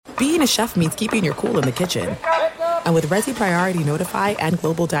being a chef means keeping your cool in the kitchen. And with Resi Priority Notify and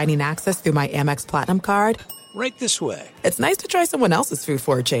Global Dining Access through my Amex Platinum card, right this way. It's nice to try someone else's food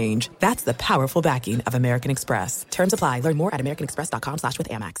for a change. That's the powerful backing of American Express. Terms apply. Learn more at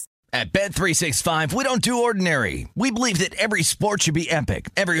americanexpress.com/withAmex. At Bet365, we don't do ordinary. We believe that every sport should be epic.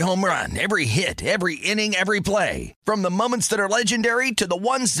 Every home run, every hit, every inning, every play. From the moments that are legendary to the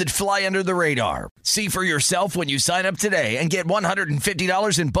ones that fly under the radar. See for yourself when you sign up today and get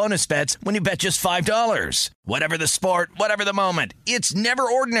 $150 in bonus bets when you bet just $5. Whatever the sport, whatever the moment, it's never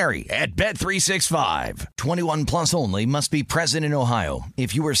ordinary at Bet365. 21 plus only. Must be present in Ohio.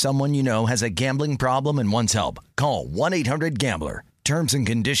 If you or someone you know has a gambling problem and wants help, call 1-800-GAMBLER. Terms and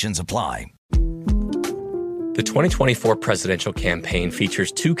conditions apply. The 2024 presidential campaign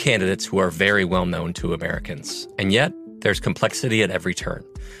features two candidates who are very well known to Americans. And yet, there's complexity at every turn.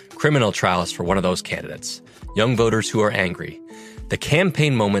 Criminal trials for one of those candidates. Young voters who are angry. The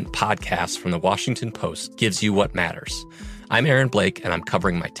Campaign Moment podcast from the Washington Post gives you what matters. I'm Aaron Blake, and I'm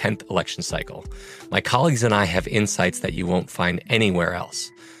covering my 10th election cycle. My colleagues and I have insights that you won't find anywhere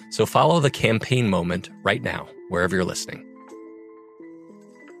else. So follow The Campaign Moment right now, wherever you're listening.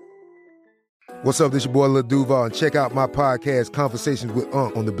 What's up, this your boy Lil Duval, and check out my podcast, Conversations with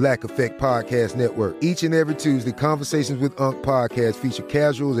Unc, on the Black Effect Podcast Network. Each and every Tuesday, Conversations with Unc podcast feature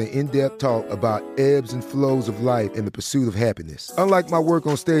casuals and in-depth talk about ebbs and flows of life and the pursuit of happiness. Unlike my work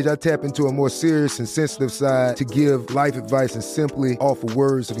on stage, I tap into a more serious and sensitive side to give life advice and simply offer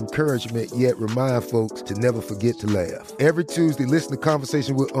words of encouragement, yet remind folks to never forget to laugh. Every Tuesday, listen to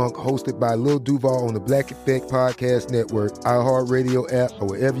Conversations with Unc, hosted by Lil Duval on the Black Effect Podcast Network, iHeartRadio app, or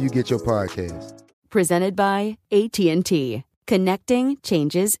wherever you get your podcasts. Presented by AT&T. Connecting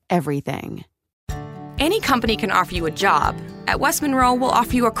changes everything. Any company can offer you a job. At West Monroe, we'll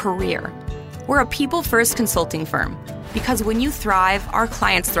offer you a career. We're a people-first consulting firm because when you thrive, our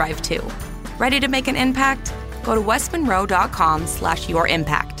clients thrive too. Ready to make an impact? Go to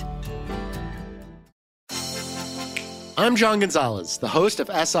westmonroe.com/yourimpact. I'm John Gonzalez, the host of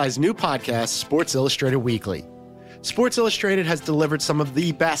SI's new podcast, Sports Illustrated Weekly. Sports Illustrated has delivered some of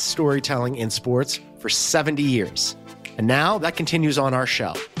the best storytelling in sports for 70 years. And now that continues on our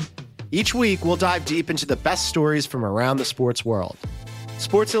show. Each week, we'll dive deep into the best stories from around the sports world.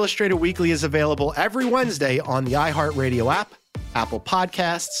 Sports Illustrated Weekly is available every Wednesday on the iHeartRadio app, Apple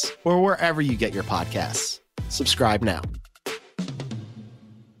Podcasts, or wherever you get your podcasts. Subscribe now.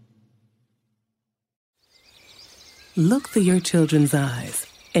 Look through your children's eyes,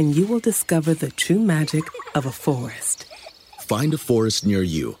 and you will discover the true magic of a forest. Find a forest near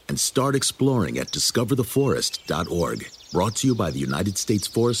you and start exploring at discovertheforest.org. Brought to you by the United States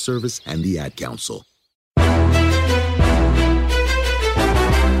Forest Service and the Ad Council.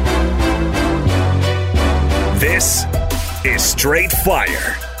 This is Straight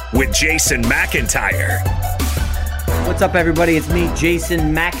Fire with Jason McIntyre. What's up, everybody? It's me,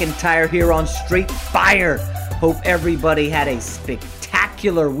 Jason McIntyre, here on Straight Fire. Hope everybody had a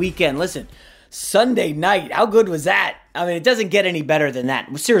spectacular weekend. Listen, Sunday night, how good was that? I mean, it doesn't get any better than that.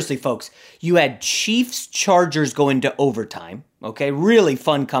 Seriously, folks, you had Chiefs-Chargers go into overtime. Okay, really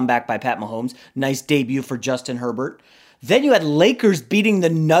fun comeback by Pat Mahomes. Nice debut for Justin Herbert. Then you had Lakers beating the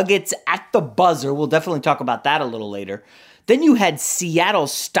Nuggets at the buzzer. We'll definitely talk about that a little later. Then you had Seattle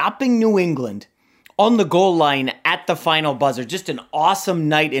stopping New England on the goal line at the final buzzer. Just an awesome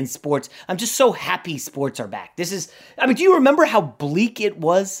night in sports. I'm just so happy sports are back. Do you remember how bleak it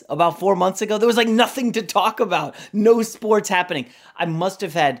was about 4 months ago? There was like nothing to talk about. No sports happening. I must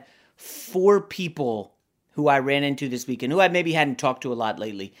have had 4 people who I ran into this weekend, who I maybe hadn't talked to a lot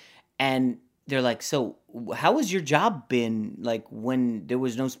lately. And they're like, so how has your job been like when there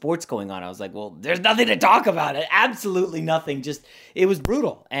was no sports going on? I was like, well, there's nothing to talk about. Absolutely nothing. It was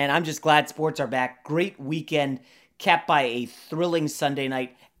brutal. And I'm just glad sports are back. Great weekend capped by a thrilling Sunday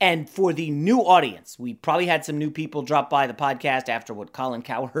night. And for the new audience, we probably had some new people drop by the podcast after what Colin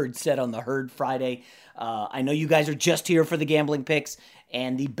Cowherd said on the Herd Friday. I know you guys are just here for the gambling picks,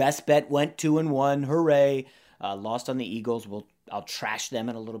 and the best bet went 2-1. Hooray. Lost on the Eagles. I'll trash them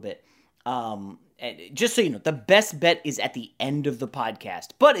in a little bit. Just so you know, the best bet is at the end of the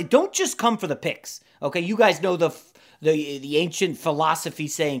podcast, but it don't just come for the picks. Okay, you guys know the ancient philosophy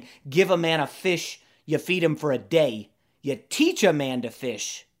saying, "Give a man a fish, you feed him for a day. You teach a man to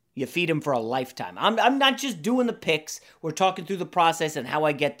fish, you feed him for a lifetime." I'm not just doing the picks. We're talking through the process and how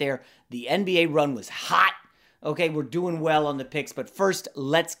I get there. The NBA run was hot. Okay, we're doing well on the picks, but first,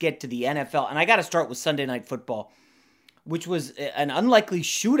 let's get to the NFL, and I got to start with Sunday Night Football, which was an unlikely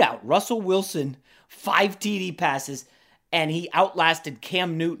shootout. Russell Wilson, 5 TD passes, and he outlasted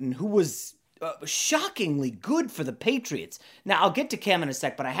Cam Newton, who was shockingly good for the Patriots. Now, I'll get to Cam in a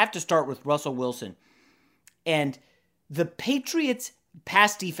sec, but I have to start with Russell Wilson. And the Patriots'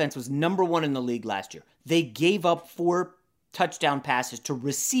 pass defense was number 1 in the league last year. They gave up 4 touchdown passes to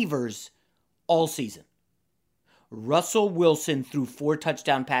receivers all season. Russell Wilson threw 4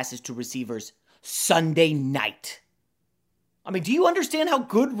 touchdown passes to receivers Sunday night. I mean, do you understand how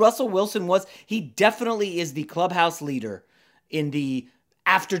good Russell Wilson was? He definitely is the clubhouse leader in the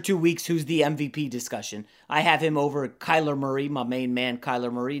after 2 weeks, who's the MVP discussion. I have him over Kyler Murray, my main man,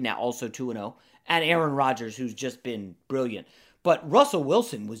 Kyler Murray, now also 2-0, and Aaron Rodgers, who's just been brilliant. But Russell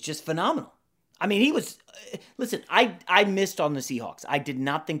Wilson was just phenomenal. I mean, he was, listen, I missed on the Seahawks. I did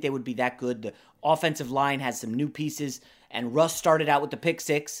not think they would be that good. The offensive line has some new pieces, and Russ started out with the pick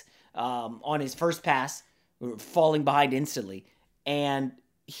 6 on his first pass, falling behind instantly. And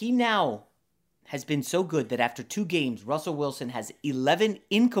he now has been so good that after 2 games, Russell Wilson has 11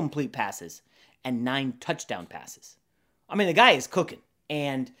 incomplete passes and 9 touchdown passes. I mean, the guy is cooking.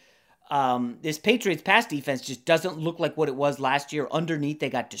 And this Patriots pass defense just doesn't look like what it was last year. Underneath, they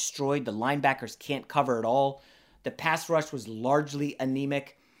got destroyed. The linebackers can't cover at all. The pass rush was largely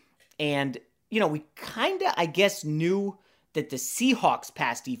anemic. And, we kind of, I guess, knew that the Seahawks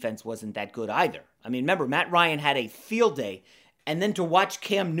pass defense wasn't that good either. I mean, remember, Matt Ryan had a field day. And then to watch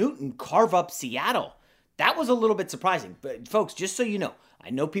Cam Newton carve up Seattle, that was a little bit surprising. But folks, just so you know,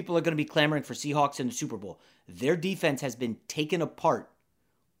 I know people are going to be clamoring for Seahawks in the Super Bowl. Their defense has been taken apart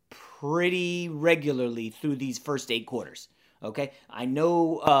pretty regularly through these first 8 quarters. Okay, I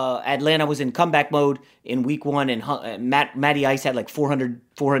know Atlanta was in comeback mode in week 1, and Matty Ice had like 400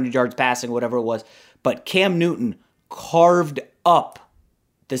 yards passing, whatever it was. But Cam Newton carved up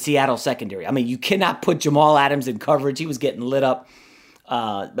the Seattle secondary. I mean, you cannot put Jamal Adams in coverage. He was getting lit up.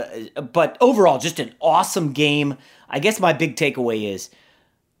 But overall, just an awesome game. I guess my big takeaway is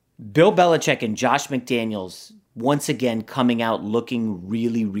Bill Belichick and Josh McDaniels once again coming out looking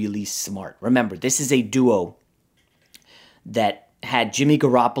really, really smart. Remember, this is a duo that had Jimmy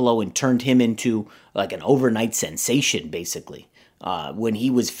Garoppolo and turned him into like an overnight sensation, basically. When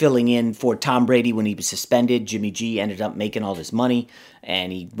he was filling in for Tom Brady when he was suspended, Jimmy G ended up making all this money,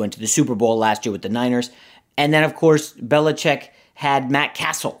 and he went to the Super Bowl last year with the Niners. And then, of course, Belichick had Matt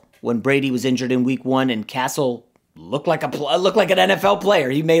Castle when Brady was injured in week 1, and Castle looked like an NFL player.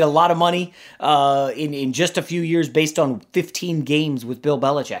 He made a lot of money in just a few years based on 15 games with Bill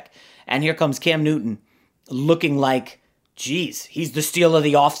Belichick. And here comes Cam Newton looking like, geez, he's the steal of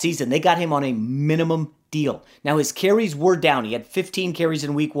the offseason. They got him on a minimum deal. Now, his carries were down. He had 15 carries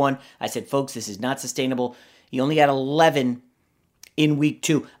in week 1. I said, folks, this is not sustainable. He only had 11 in week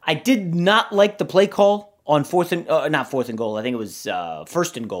 2. I did not like the play call on not fourth and goal. I think it was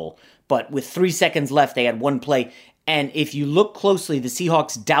first and goal. But with 3 seconds left, they had one play. And if you look closely, the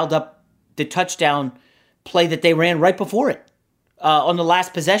Seahawks dialed up the touchdown play that they ran right before it on the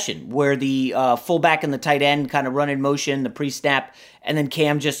last possession, where the fullback and the tight end kind of run in motion, the pre-snap, and then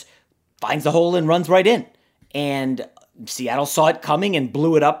Cam just finds the hole and runs right in. And Seattle saw it coming and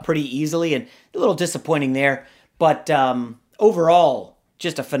blew it up pretty easily, and a little disappointing there. But overall,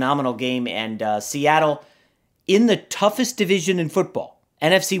 just a phenomenal game. And Seattle, in the toughest division in football,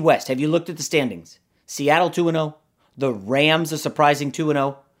 NFC West, have you looked at the standings? Seattle 2-0, the Rams a surprising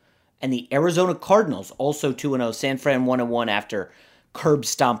 2-0, and the Arizona Cardinals also 2-0. San Fran 1-1 after curb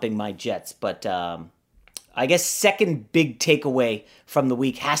stomping my Jets. But I guess second big takeaway from the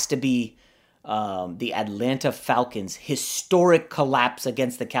week has to be the Atlanta Falcons' historic collapse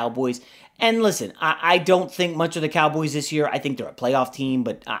against the Cowboys. And listen, I don't think much of the Cowboys this year. I think they're a playoff team,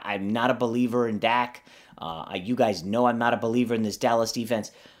 but I'm not a believer in Dak. You guys know I'm not a believer in this Dallas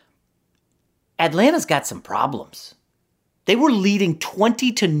defense. Atlanta's got some problems. They were leading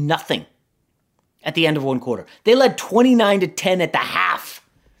 20-0 at the end of one quarter. They led 29-10 at the half.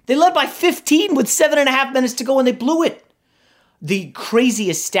 They led by 15 with 7.5 minutes to go, and they blew it. The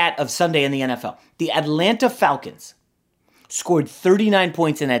craziest stat of Sunday in the NFL. The Atlanta Falcons scored 39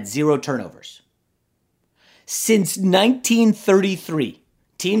 points and had 0 turnovers. Since 1933,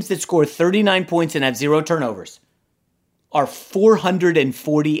 teams that score 39 points and have 0 turnovers are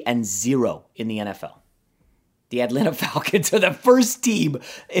 440-0 in the NFL. The Atlanta Falcons are the first team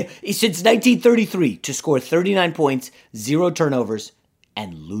since 1933 to score 39 points, 0 turnovers,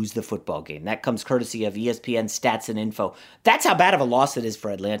 and lose the football game. That comes courtesy of ESPN Stats and Info. That's how bad of a loss it is for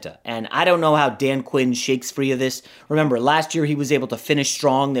Atlanta. And I don't know how Dan Quinn shakes free of this. Remember, last year he was able to finish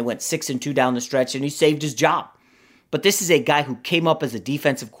strong. They went 6-2 down the stretch, and he saved his job. But this is a guy who came up as a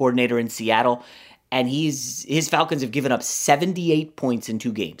defensive coordinator in Seattle, and his Falcons have given up 78 points in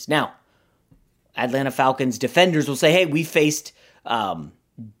 2 games. Now, Atlanta Falcons defenders will say, hey, we faced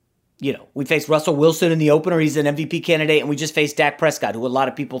We faced Russell Wilson in the opener. He's an MVP candidate. And we just faced Dak Prescott, who a lot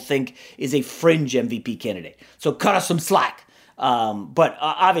of people think is a fringe MVP candidate. So cut us some slack. But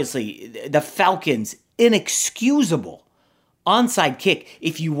obviously, the Falcons, inexcusable onside kick.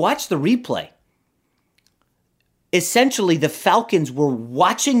 If you watch the replay, essentially the Falcons were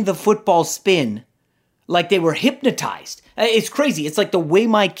watching the football spin like they were hypnotized. It's crazy. It's like the way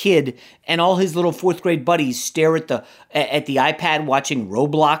my kid and all his little fourth grade buddies stare at the iPad watching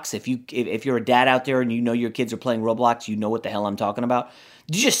Roblox. If you're a dad out there and you know your kids are playing Roblox, you know what the hell I'm talking about.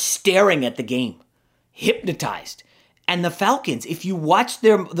 They're just staring at the game, hypnotized. And the Falcons, if you watch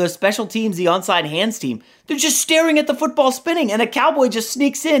the special teams, the onside hands team, they're just staring at the football spinning, and a Cowboy just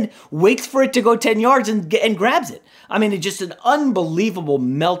sneaks in, waits for it to go 10 yards, and grabs it. I mean, it's just an unbelievable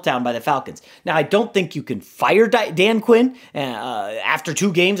meltdown by the Falcons. Now, I don't think you can fire Dan Quinn after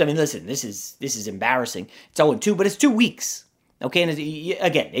 2 games. I mean, listen, this is embarrassing. It's 0-2, but it's 2 weeks. Okay, and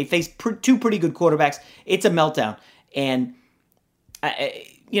again, they faced 2 pretty good quarterbacks. It's a meltdown, and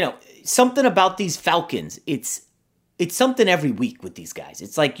something about these Falcons, it's something every week with these guys.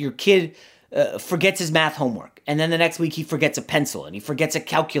 It's like your kid forgets his math homework, and then the next week he forgets a pencil, and he forgets a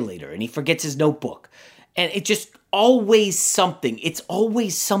calculator, and he forgets his notebook. And it just always something. It's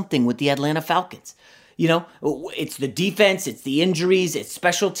always something with the Atlanta Falcons. It's the defense, it's the injuries, it's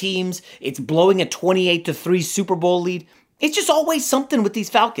special teams, it's blowing a 28-3 Super Bowl lead. It's just always something with these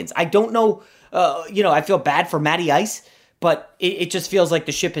Falcons. I don't know, I feel bad for Matty Ice, but it just feels like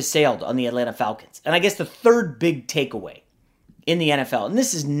the ship has sailed on the Atlanta Falcons. And I guess the third big takeaway in the NFL, and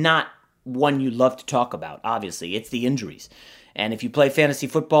this is not one you love to talk about, obviously, it's the injuries. And if you play fantasy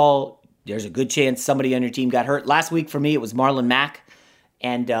football, there's a good chance somebody on your team got hurt. Last week for me, it was Marlon Mack.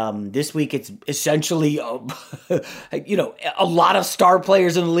 And this week, it's essentially, a lot of star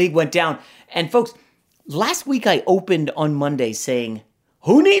players in the league went down. And folks, last week I opened on Monday saying,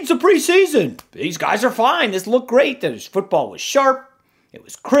 who needs a preseason? These guys are fine. This looked great. This football was sharp. It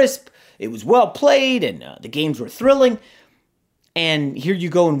was crisp. It was well played, and the games were thrilling. And here you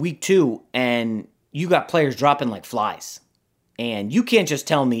go in week 2, and you got players dropping like flies. And you can't just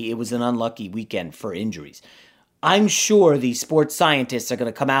tell me it was an unlucky weekend for injuries. I'm sure these sports scientists are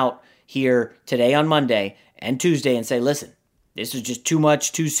going to come out here today on Monday and Tuesday and say, listen, this is just too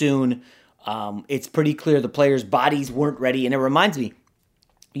much too soon. It's pretty clear the players' bodies weren't ready. And it reminds me,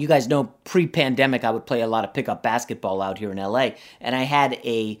 you guys know pre-pandemic I would play a lot of pickup basketball out here in LA. And I had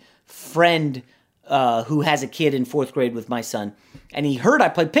a friend who has a kid in 4th grade with my son. And he heard I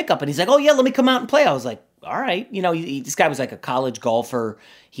played pickup and he's like, oh yeah, let me come out and play. I was like, all right. This guy was like a college golfer.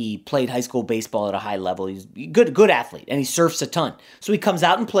 He played high school baseball at a high level. He's a good athlete, and he surfs a ton. So he comes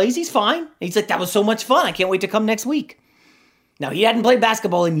out and plays. He's fine. He's like, that was so much fun. I can't wait to come next week. Now, he hadn't played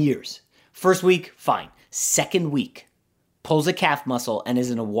basketball in years. First week, fine. Second week, pulls a calf muscle and is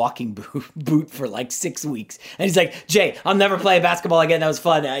in a walking boot for like 6 weeks. And he's like, Jay, I'll never play basketball again. That was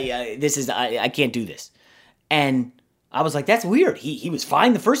fun. I can't do this. And I was like, that's weird. He was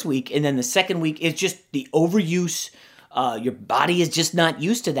fine the first week, and then the second week is just the overuse. Your body is just not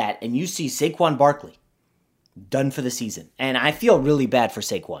used to that, and you see Saquon Barkley done for the season. And I feel really bad for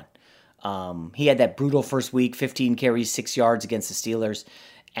Saquon. He had that brutal first week, 15 carries, 6 yards against the Steelers,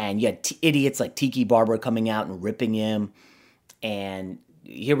 and you had idiots like Tiki Barber coming out and ripping him. And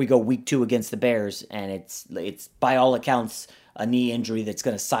here we go, week 2 against the Bears, and it's by all accounts a knee injury that's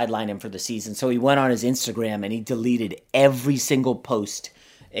going to sideline him for the season. So he went on his Instagram and he deleted every single post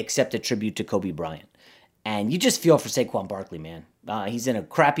except a tribute to Kobe Bryant. And you just feel for Saquon Barkley, man. He's in a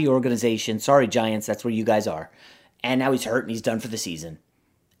crappy organization. Sorry, Giants, that's where you guys are. And now he's hurt and he's done for the season.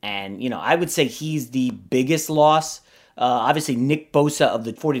 And, I would say he's the biggest loss. Obviously, Nick Bosa of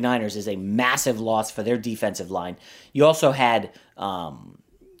the 49ers is a massive loss for their defensive line. You also had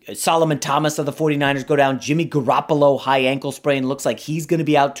Solomon Thomas of the 49ers go down. Jimmy Garoppolo, high ankle sprain. Looks like he's going to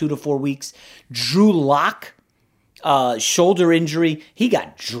be out 2 to 4 weeks. Drew Lock, shoulder injury. He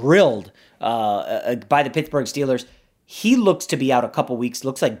got drilled by the Pittsburgh Steelers. He looks to be out a couple weeks.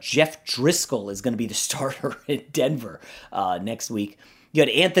 Looks like Jeff Driscoll is going to be the starter in Denver next week. You had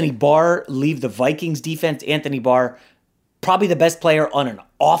Anthony Barr leave the Vikings defense. Anthony Barr, probably the best player on an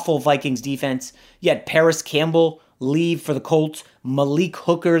awful Vikings defense. You had Paris Campbell leave for the Colts. Malik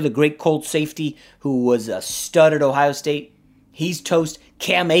Hooker, the great Colts safety, who was a stud at Ohio State, he's toast.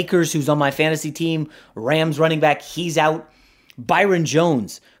 Cam Akers, who's on my fantasy team, Rams running back, he's out. Byron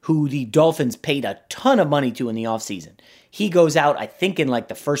Jones, who the Dolphins paid a ton of money to in the offseason, he goes out, I think, in like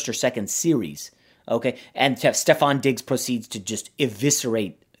the first or second series. Okay, and Stephon Diggs proceeds to just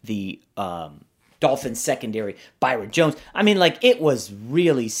eviscerate the Dolphins secondary. Byron Jones. I mean, like, it was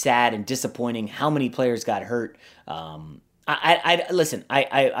really sad and disappointing how many players got hurt. Listen,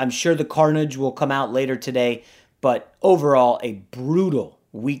 I'm sure the carnage will come out later today, but overall, a brutal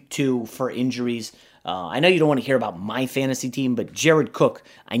week 2 for injuries. I know you don't want to hear about my fantasy team, but Jared Cook,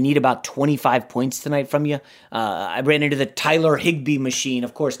 I need about 25 points tonight from you. I ran into the Tyler Higbee machine.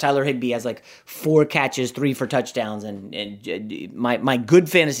 Of course, Tyler Higbee has like 4 catches, 3 for touchdowns, and my good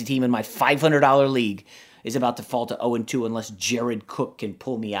fantasy team in my $500 league is about to fall to 0-2 unless Jared Cook can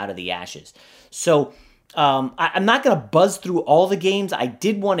pull me out of the ashes. So I'm not going to buzz through all the games. I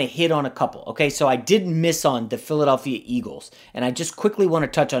did want to hit on a couple. Okay, so I did miss on the Philadelphia Eagles, and I just quickly want to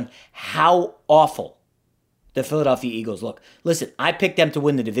touch on how awful the Philadelphia Eagles look. Listen, I picked them to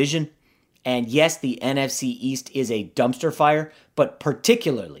win the division, and yes, the NFC East is a dumpster fire, but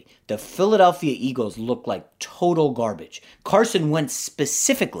particularly the Philadelphia Eagles look like total garbage. Carson Wentz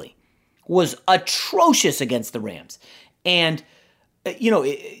specifically was atrocious against the Rams, and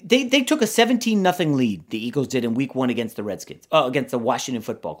they took a 17-0 lead, the Eagles did in week 1 against the Redskins, against the Washington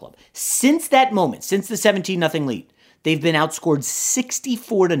Football Club. Since that moment, since the 17-0 lead, they've been outscored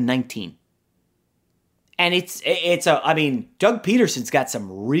 64-19. And Doug Peterson's got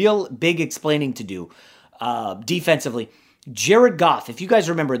some real big explaining to do defensively. Jared Goff, if you guys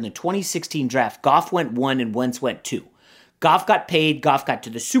remember in the 2016 draft, Goff went 1 and Wentz went 2. Goff got paid, Goff got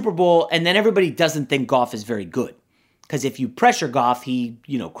to the Super Bowl, and then everybody doesn't think Goff is very good. Because if you pressure Goff, he,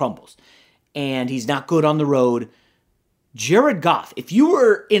 crumbles. And he's not good on the road. Jared Goff, if you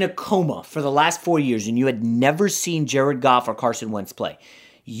were in a coma for the last 4 years and you had never seen Jared Goff or Carson Wentz play,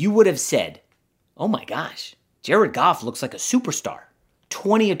 you would have said, oh my gosh, Jared Goff looks like a superstar.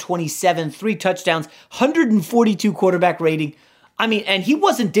 20 of 27, 3 touchdowns, 142 quarterback rating. And he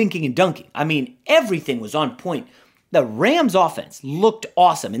wasn't dinking and dunking. Everything was on point. The Rams offense looked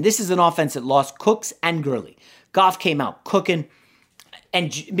awesome. And this is an offense that lost Cooks and Gurley. Goff came out cooking.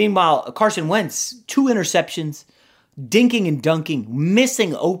 And meanwhile, Carson Wentz, 2 interceptions, dinking and dunking,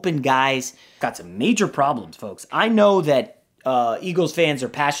 missing open guys. Got some major problems, folks. I know that Eagles fans are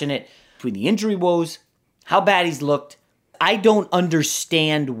passionate between the injury woes, how bad he's looked. I don't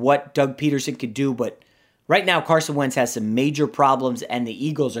understand what Doug Peterson could do, but right now Carson Wentz has some major problems, and the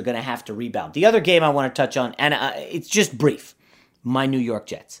Eagles are going to have to rebound. The other game I want to touch on, and it's just brief, my New York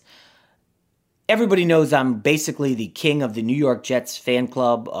Jets. Everybody knows I'm basically the king of the New York Jets fan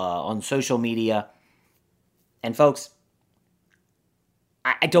club on social media. And folks,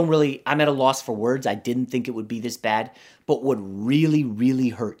 I'm at a loss for words. I didn't think it would be this bad. But what really, really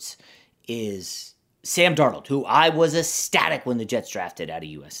hurts is Sam Darnold, who I was ecstatic when the Jets drafted out of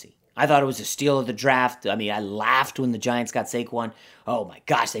USC. I thought it was a steal of the draft. I laughed when the Giants got Saquon. Oh my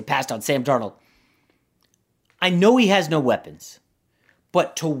gosh, they passed on Sam Darnold. I know he has no weapons.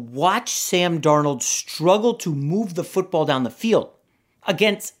 But to watch Sam Darnold struggle to move the football down the field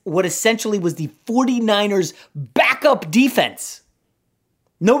against what essentially was the 49ers' backup defense.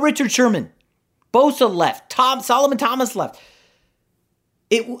 No Richard Sherman. Bosa left. Solomon Thomas left.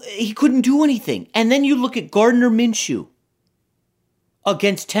 He couldn't do anything. And then you look at Gardner Minshew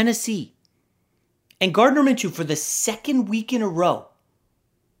against Tennessee. And Gardner Minshew, for the second week in a row,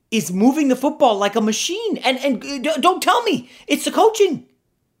 is moving the football like a machine. And don't tell me it's the coaching.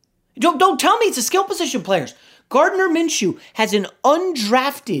 Don't tell me it's the skill position players. Gardner Minshew has an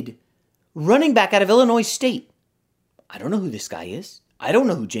undrafted running back out of Illinois State. I don't know who this guy is. I don't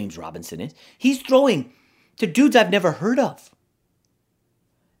know who James Robinson is. He's throwing to dudes I've never heard of.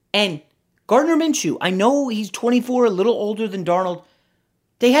 And Gardner Minshew, I know he's 24, a little older than Darnold.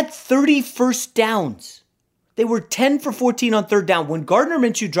 They had 30 first downs. They were 10 for 14 on third down. When Gardner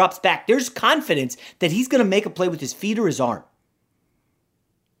Minshew drops back, there's confidence that he's going to make a play with his feet or his arm.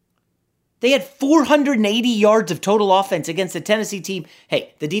 They had 480 yards of total offense against the Tennessee team.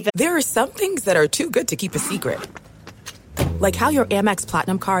 Hey, the defense... There are some things that are too good to keep a secret. Like how your Amex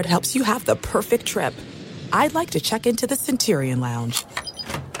Platinum card helps you have the perfect trip. I'd like to check into the Centurion Lounge.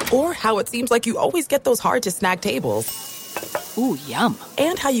 Or how it seems like you always get those hard-to-snag tables. Ooh, yum.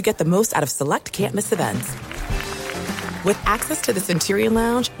 And how you get the most out of select can't-miss events. With access to the Centurion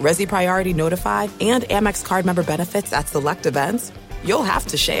Lounge, Resi Priority Notified, and Amex card member benefits at select events, you'll have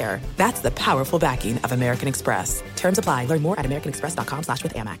to share. That's the powerful backing of American Express. Terms apply. Learn more at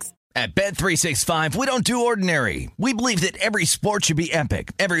americanexpress.com/withAmex. At Bet365, we don't do ordinary. We believe that every sport should be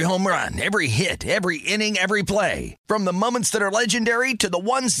epic. Every home run, every hit, every inning, every play. From the moments that are legendary to the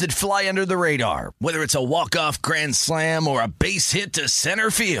ones that fly under the radar. Whether it's a walk-off grand slam or a base hit to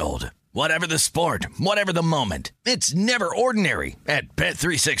center field. Whatever the sport, whatever the moment. It's never ordinary at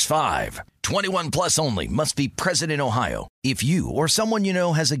Bet365. 21 plus only. Must be present in Ohio. If you or someone you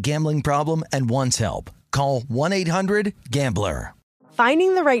know has a gambling problem and wants help, call 1-800-GAMBLER.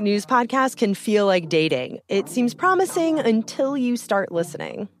 Finding the right news podcast can feel like dating. It seems promising until you start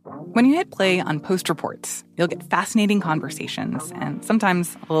listening. When you hit play on Post Reports, you'll get fascinating conversations and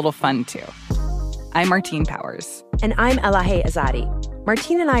sometimes a little fun, too. I'm Martine Powers. And I'm Elahe Azadi.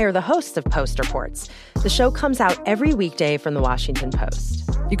 Martine and I are the hosts of Post Reports. The show comes out every weekday from the Washington Post.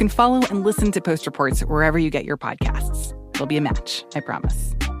 You can follow and listen to Post Reports wherever you get your podcasts. It'll be a match, I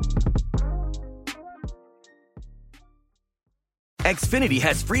promise. Xfinity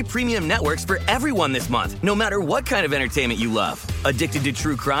has free premium networks for everyone this month, no matter what kind of entertainment you love. Addicted to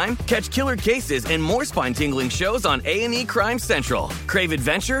true crime? Catch killer cases and more spine-tingling shows on A&E Crime Central. Crave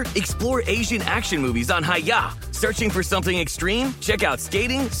adventure? Explore Asian action movies on Hi-YAH. Searching for something extreme? Check out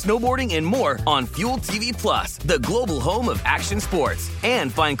skating, snowboarding, and more on Fuel TV Plus, the global home of action sports.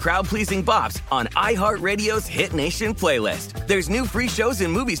 And find crowd-pleasing bops on iHeartRadio's Hit Nation playlist. There's new free shows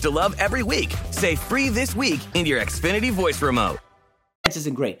and movies to love every week. Say free this week in your Xfinity voice remote.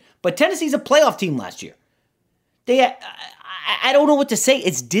 Isn't great, but Tennessee's a playoff team last year. I don't know what to say.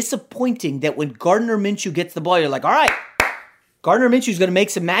 It's disappointing that when Gardner Minshew gets the ball, you're like, all right, Gardner Minshew's going to make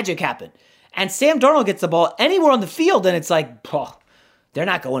some magic happen. And Sam Darnold gets the ball anywhere on the field, and it's like, they're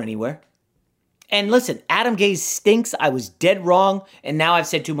not going anywhere. And listen, Adam Gase stinks. I was dead wrong, and now I've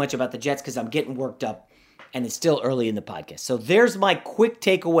said too much about the Jets because I'm getting worked up, and it's still early in the podcast. So there's my quick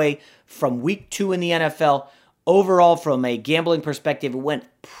takeaway from week 2 in the NFL. Overall, from a gambling perspective, it went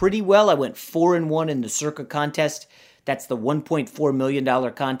pretty well. I went 4-1 in the Circa contest. That's the $1.4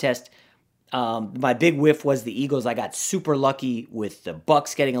 million contest. My big whiff was the Eagles. I got super lucky with the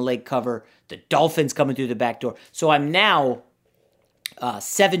Bucs getting a late cover, the Dolphins coming through the back door. So I'm now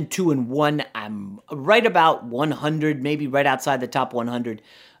 7-2-1. I'm right about 100, maybe right outside the top 100.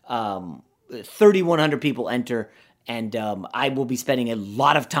 3,100 people enter. And I will be spending a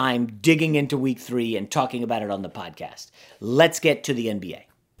lot of time digging into week 3 and talking about it on the podcast. Let's get to the NBA.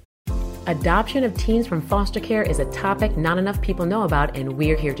 Adoption of teens from foster care is a topic not enough people know about, and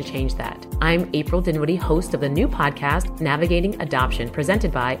we're here to change that. I'm April Dinwiddie, host of the new podcast, Navigating Adoption,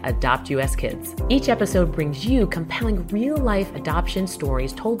 presented by Adopt US Kids. Each episode brings you compelling real-life adoption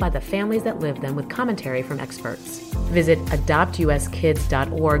stories told by the families that live them with commentary from experts. Visit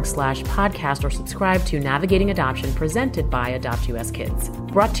adoptuskids.org/podcast or subscribe to Navigating Adoption, presented by Adopt US Kids.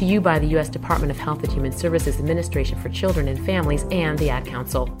 Brought to you by the U.S. Department of Health and Human Services Administration for Children and Families and the Ad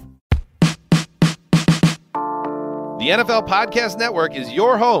Council. The NFL Podcast Network is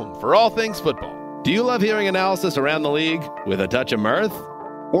your home for all things football. Do you love hearing analysis around the league with a touch of mirth?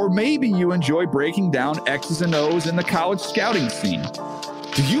 Or maybe you enjoy breaking down X's and O's in the college scouting scene.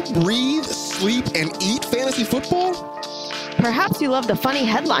 Do you breathe, sleep, and eat fantasy football? Perhaps you love the funny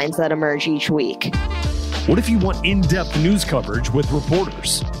headlines that emerge each week. What if you want in-depth news coverage with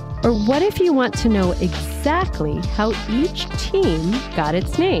reporters? Or what if you want to know exactly how each team got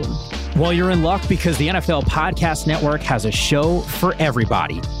its name? Well, you're in luck because the NFL Podcast Network has a show for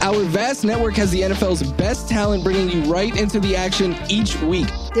everybody. Our vast network has the NFL's best talent bringing you right into the action each week.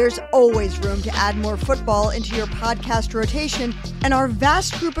 There's always room to add more football into your podcast rotation, and our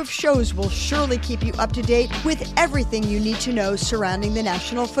vast group of shows will surely keep you up to date with everything you need to know surrounding the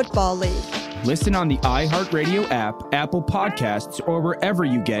National Football League. Listen on the iHeartRadio app, Apple Podcasts, or wherever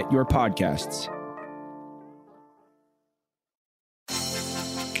you get your podcasts.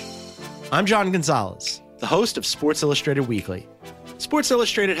 I'm John Gonzalez, the host of Sports Illustrated Weekly. Sports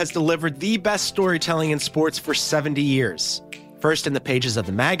Illustrated has delivered the best storytelling in sports for 70 years. First in the pages of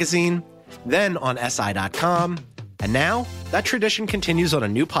the magazine, then on SI.com, and now that tradition continues on a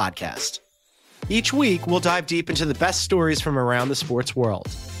new podcast. Each week, we'll dive deep into the best stories from around the sports world.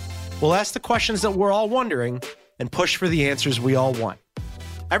 We'll ask the questions that we're all wondering and push for the answers we all want.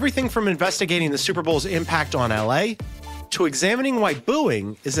 Everything from investigating the Super Bowl's impact on LA to examining why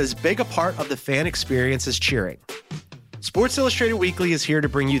booing is as big a part of the fan experience as cheering. Sports Illustrated Weekly is here to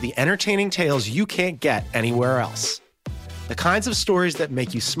bring you the entertaining tales you can't get anywhere else. The kinds of stories that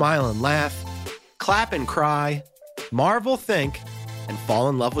make you smile and laugh, clap and cry, marvel, think, and fall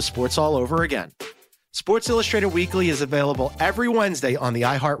in love with sports all over again. Sports Illustrated Weekly is available every Wednesday on the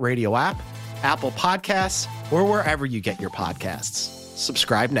iHeartRadio app, Apple Podcasts, or wherever you get your podcasts.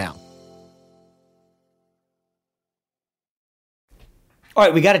 Subscribe now. All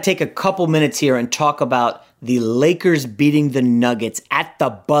right, we got to take a couple minutes here and talk about the Lakers beating the Nuggets at the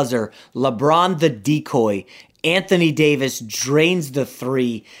buzzer. LeBron the decoy. Anthony Davis drains the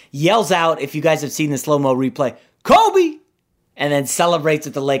three, yells out, if you guys have seen the slow-mo replay, Kobe! And then celebrates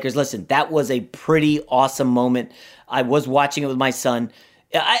with the Lakers. Listen, that was a pretty awesome moment. I was watching it with my son.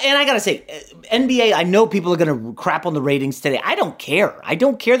 And I got to say, NBA, I know people are going to crap on the ratings today. I don't care. I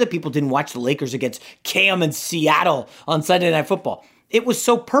don't care that people didn't watch the Lakers against Cam and Seattle on Sunday Night Football. it was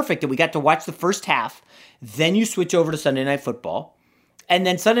so perfect that we got to watch the first half. Then you switch over to Sunday Night Football. And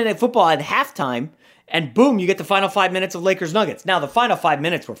then Sunday Night Football at halftime, and boom, you get the final 5 minutes of Lakers Nuggets. Now, the final 5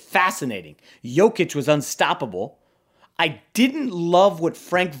 minutes were fascinating. Jokic was unstoppable. I didn't love what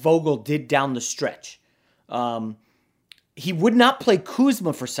Frank Vogel did down the stretch. He would not play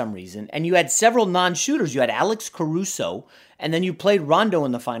Kuzma for some reason, and you had several non-shooters. You had Alex Caruso, and then you played Rondo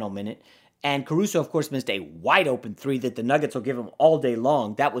in the final minute. And Caruso, of course, missed a wide-open three that the Nuggets will give him all day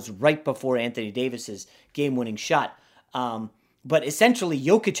long. That was right before Anthony Davis's game-winning shot. But essentially,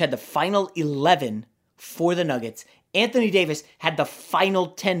 Jokic had the final 11 for the Nuggets. Anthony Davis had the final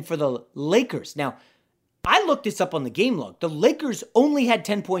 10 for the Lakers. Now, I looked this up on the game log. The Lakers only had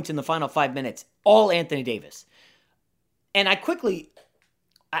 10 points in the final 5 minutes, all Anthony Davis. And I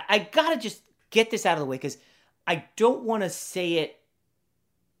got to just get this out of the way because I don't want to say it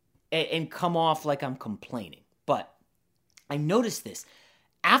and come off like I'm complaining. But I noticed this.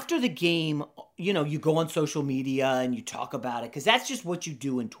 After the game, you go on social media and you talk about it because that's just what you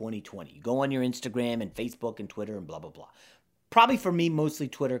do in 2020. You go on your Instagram and Facebook and Twitter and blah, blah, blah. Probably for me, mostly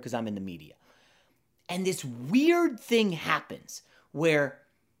Twitter because I'm in the media. And this weird thing happens where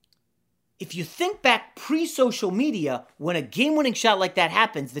if you think back pre-social media, when a game-winning shot like that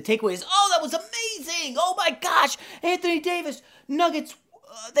happens, the takeaway is, oh, that was amazing. Oh, my gosh. Anthony Davis, Nuggets,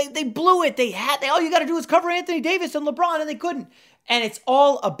 they blew it. All you got to do is cover Anthony Davis and LeBron, and they couldn't. And it's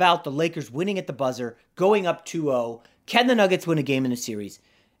all about the Lakers winning at the buzzer, going up 2-0. Can the Nuggets win a game in the series?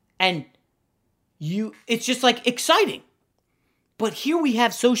 And it's just like exciting. But here we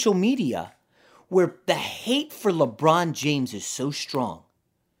have social media where the hate for LeBron James is so strong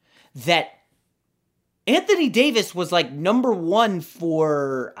that Anthony Davis was like number one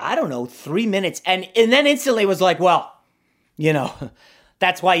for, 3 minutes. And then instantly was like, well,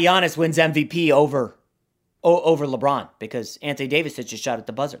 that's why Giannis wins MVP over LeBron, because Anthony Davis had just shot at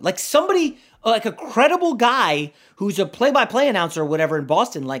the buzzer. Like somebody, like a credible guy who's a play-by-play announcer or whatever in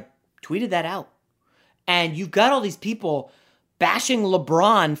Boston, tweeted that out. And you've got all these people bashing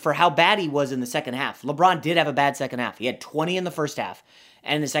LeBron for how bad he was in the second half. LeBron did have a bad second half. He had 20 in the first half,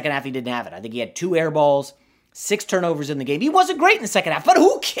 and in the second half he didn't have it. I think he had 2 air balls, 6 turnovers in the game. He wasn't great in the second half, but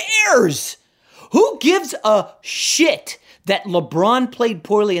who cares? Who gives a shit that LeBron played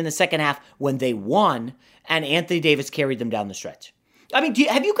poorly in the second half when they won and Anthony Davis carried them down the stretch? I mean,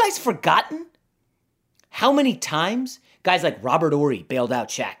 have you guys forgotten how many times guys like Robert Horry bailed out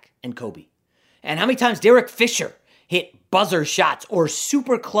Shaq and Kobe? And how many times Derek Fisher hit buzzer shots or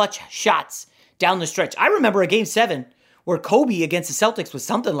super clutch shots down the stretch? I remember a Game 7 where Kobe against the Celtics was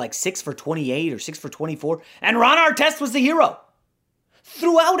something like 6 for 28 or 6 for 24, and Ron Artest was the hero.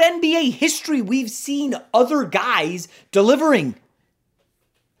 Throughout NBA history, we've seen other guys delivering.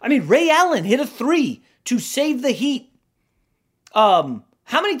 I mean, Ray Allen hit a 3 to save the Heat. How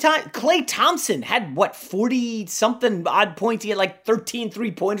many times? Klay Thompson had, 40-something odd points. He had like 13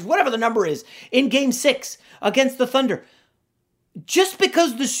 3-pointers, whatever the number is, in Game 6 against the Thunder. Just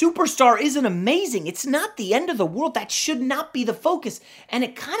because the superstar isn't amazing, it's not the end of the world. That should not be the focus. And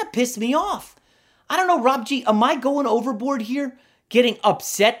it kind of pissed me off. I don't know, Rob G, am I going overboard here? Getting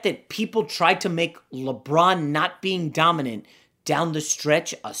upset that people tried to make LeBron not being dominant down the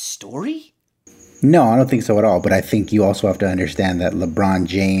stretch a story? No, I don't think so at all. But I think you also have to understand that LeBron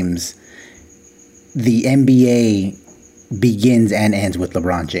James, the NBA begins and ends with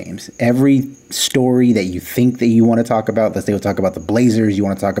LeBron James. Every story that you think that you want to talk about, let's say we'll talk about the Blazers, you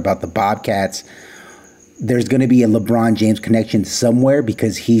want to talk about the Bobcats, there's going to be a LeBron James connection somewhere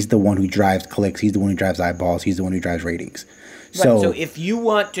because he's the one who drives clicks, he's the one who drives eyeballs, he's the one who drives ratings. Right, so if you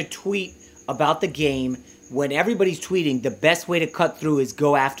want to tweet about the game when everybody's tweeting, the best way to cut through is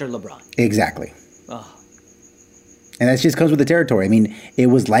go after LeBron. Exactly. Oh. And that just comes with the territory. I mean, it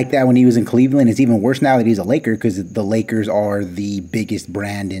was like that when he was in Cleveland. It's even worse now that he's a Laker because the Lakers are the biggest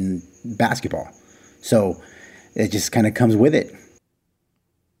brand in basketball. So it just kind of comes with it.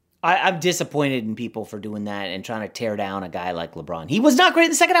 I'm disappointed in people for doing that and trying to tear down a guy like LeBron. He was not great in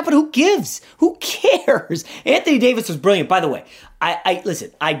the second half, but who gives? Who cares? Anthony Davis was brilliant. By the way,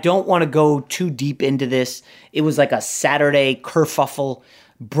 listen, I don't want to go too deep into this. It was like a Saturday kerfuffle,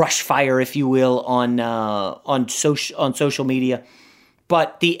 brush fire, if you will, on social media.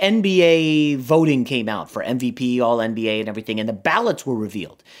 But the NBA voting came out for MVP, All-NBA, and everything, and the ballots were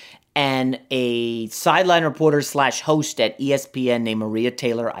revealed. And a sideline reporter / host at ESPN named Maria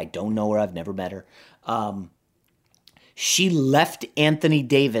Taylor, I don't know her, I've never met her, she left Anthony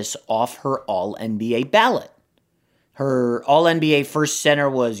Davis off her All-NBA ballot. Her All-NBA first center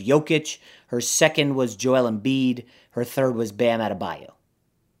was Jokic, her second was Joel Embiid, her third was Bam Adebayo.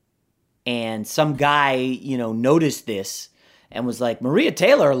 And some guy, noticed this and was like, Maria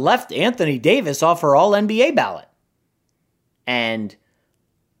Taylor left Anthony Davis off her All-NBA ballot. And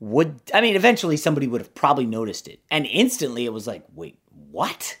eventually somebody would have probably noticed it. And instantly it was like, wait,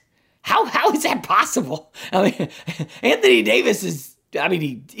 what? How is that possible? I mean, Anthony Davis is,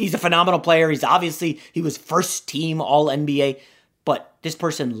 he's a phenomenal player. He was first team All-NBA, but this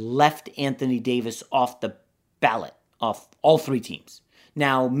person left Anthony Davis off the ballot, off all 3 teams.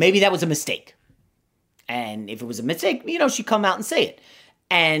 Now, maybe that was a mistake. And if it was a mistake, she'd come out and say it.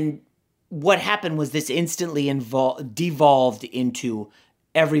 And what happened was this instantly devolved into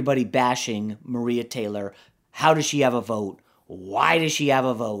everybody bashing Maria Taylor. How does she have a vote? Why does she have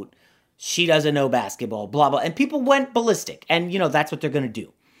a vote? She doesn't know basketball, blah, blah. And people went ballistic. And, that's what they're going to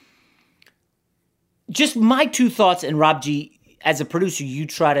do. Just my 2 thoughts, and Rob G., as a producer, you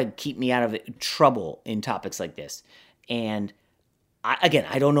try to keep me out of trouble in topics like this. And I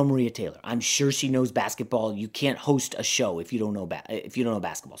don't know Maria Taylor. I'm sure she knows basketball. You can't host a show if you don't know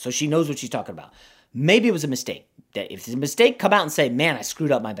basketball. So she knows what she's talking about. Maybe it was a mistake. If it's a mistake, come out and say, man, I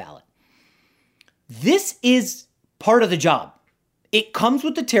screwed up my ballot. This is part of the job. It comes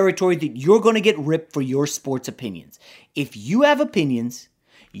with the territory that you're going to get ripped for your sports opinions. If you have opinions,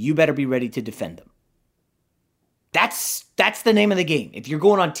 you better be ready to defend them. That's the name of the game. If you're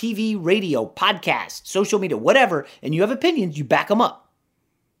going on TV, radio, podcast, social media, whatever, and you have opinions, you back them up.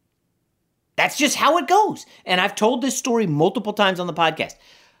 That's just how it goes. And I've told this story multiple times on the podcast.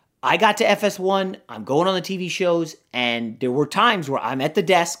 I got to FS1, I'm going on the TV shows, and there were times where I'm at the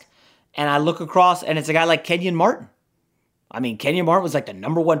desk and I look across and it's a guy like Kenyon Martin. Kenyon Martin was like the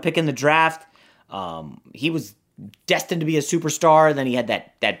number 1 pick in the draft. He was destined to be a superstar. Then he had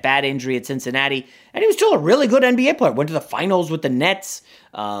that bad injury at Cincinnati. And he was still a really good NBA player. Went to the finals with the Nets.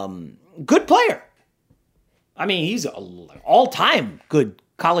 Good player. He's an all-time good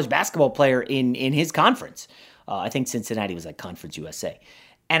college basketball player in his conference. I think Cincinnati was like Conference USA.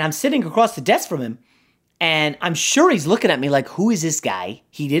 And I'm sitting across the desk from him, and I'm sure he's looking at me like, who is this guy?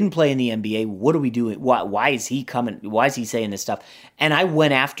 He didn't play in the NBA. What are we doing? Why is he coming? Why is he saying this stuff? And I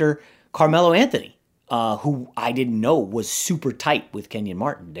went after Carmelo Anthony, who I didn't know was super tight with Kenyon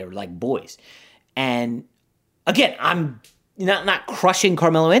Martin. They were like boys. And again, I'm not crushing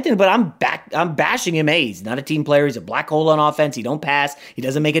Carmelo Anthony, but I'm bashing him. Hey, he's not a team player. He's a black hole on offense. He don't pass. He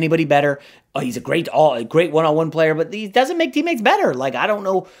doesn't make anybody better. He's a great one-on-one player, but he doesn't make teammates better. Like, I don't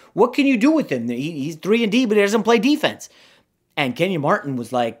know, what can you do with him? He's 3-and-D, but he doesn't play defense. And Kenyon Martin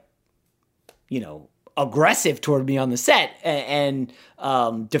was like, aggressive toward me on the set and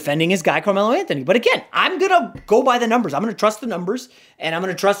defending his guy, Carmelo Anthony. But again, I'm going to go by the numbers. I'm going to trust the numbers, and I'm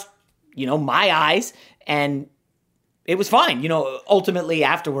going to trust, my eyes. And it was fine. Ultimately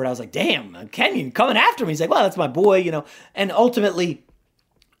afterward, I was like, damn, Kenyon coming after me. He's like, well, that's my boy, And ultimately,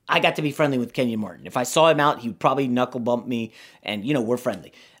 I got to be friendly with Kenyon Martin. If I saw him out, he would probably knuckle bump me, and, we're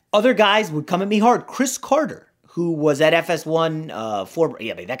friendly. Other guys would come at me hard. Chris Carter, who was at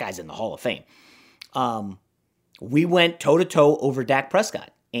FS1, that guy's in the Hall of Fame. We went toe-to-toe over Dak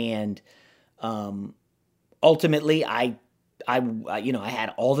Prescott. And ultimately, I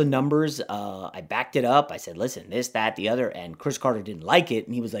had all the numbers. I backed it up. I said, listen, this, that, the other. And Chris Carter didn't like it.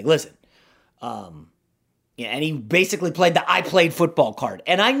 And he was like, listen. And he basically played the I played football card.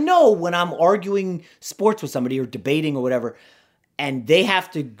 And I know when I'm arguing sports with somebody or debating or whatever, and they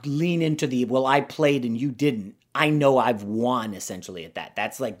have to lean into the, well, I played and you didn't. I know I've won essentially at that.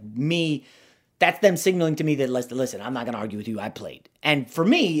 That's like me. That's them signaling to me that, listen, I'm not going to argue with you. I played. And for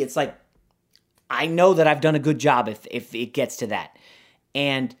me, it's like, I know that I've done a good job if it gets to that.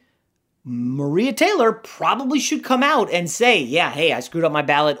 And Maria Taylor probably should come out and say, yeah, hey, I screwed up my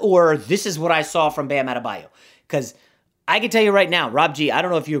ballot, or this is what I saw from Bam Adebayo. Because I can tell you right now, Rob G., I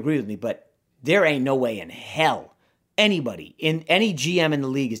don't know if you agree with me, but there ain't no way in hell anybody, in any GM in the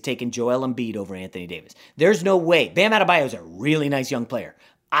league is taking Joel Embiid over Anthony Davis. There's no way. Bam Adebayo is a really nice young player.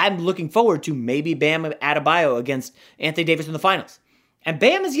 I'm looking forward to maybe Bam Adebayo against Anthony Davis in the finals. And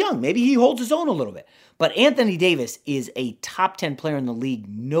Bam is young. Maybe he holds his own a little bit. But Anthony Davis is a top 10 player in the league,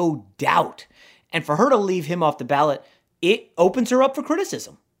 no doubt. And for her to leave him off the ballot, it opens her up for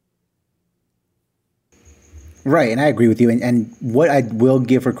criticism. Right, and I agree with you. And what I will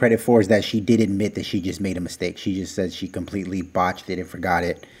give her credit for is that she did admit that she just made a mistake. She just said she completely botched it and forgot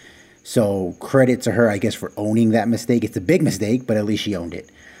it. So credit to her, I guess, for owning that mistake. It's a big mistake, but at least she owned it.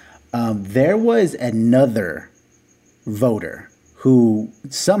 There was another voter who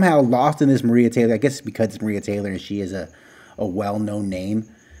somehow lost in this Maria Taylor. I guess it's because it's Maria Taylor and she is a well-known name.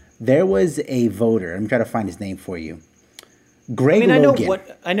 There was a voter. I'm trying to find his name for you. Greg Logan.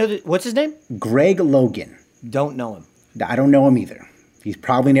 What's his name? Greg Logan. Don't know him. I don't know him either. He's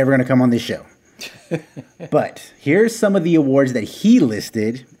probably never going to come on this show. But here's some of the awards that he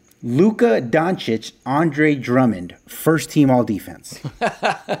listed. Luka Doncic, Andre Drummond, first team all defense.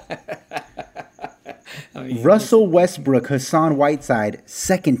 Russell Westbrook, Hassan Whiteside,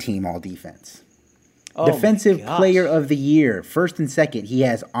 second team all defense. Defensive player of the year, first and second. He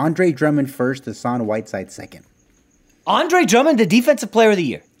has Andre Drummond first, Hassan Whiteside second. Andre Drummond, the defensive player of the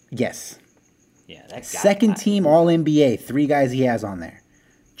year? Yes. Yeah, that guy. Second team all NBA, 3 guys he has on there.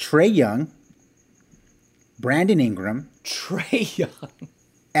 Trae Young, Brandon Ingram. Trae Young.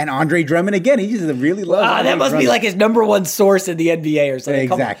 And Andre Drummond again. He just really loves Andre that must Drummond. be like his number one source in the NBA or something.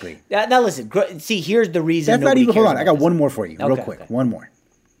 Exactly. Now listen, see, here's the reason. That's not even, hold on. I got one more for you, real quick. Okay. One more.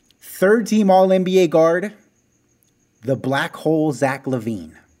 Third team all NBA guard, the black hole Zach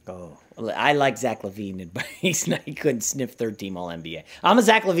LaVine. Oh, I like Zach LaVine, but he couldn't sniff third team all NBA. I'm a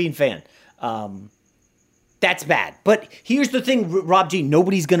Zach LaVine fan. That's bad. But here's the thing, Rob G,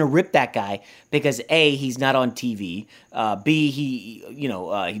 nobody's going to rip that guy because A, he's not on TV. B,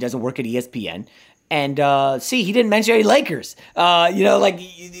 he doesn't work at ESPN. And C, he didn't mention any Lakers.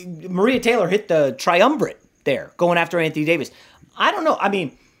 Maria Taylor hit the triumvirate there going after Anthony Davis. I don't know. I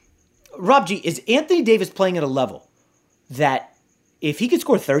mean, Rob G, is Anthony Davis playing at a level that if he could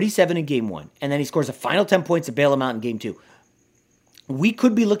score 37 in game 1 and then he scores a final 10 points to bail him out in game 2, we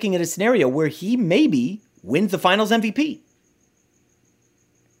could be looking at a scenario where he maybe wins the finals MVP.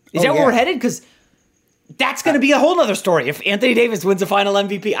 Is that where we're headed? Because that's going to be a whole other story. If Anthony Davis wins the final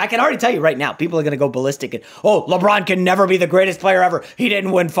MVP, I can already tell you right now, people are going to go ballistic. And, LeBron can never be the greatest player ever. He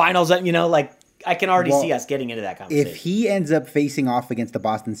didn't win finals. I can already see us getting into that conversation. If he ends up facing off against the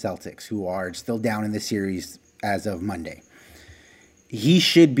Boston Celtics, who are still down in the series as of Monday, he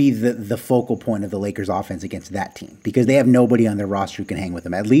should be the focal point of the Lakers offense against that team because they have nobody on their roster who can hang with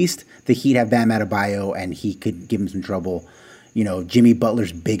him. At least the Heat have Bam Adebayo, and he could give him some trouble. Jimmy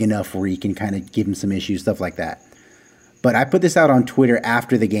Butler's big enough where he can kind of give him some issues, stuff like that. But I put this out on Twitter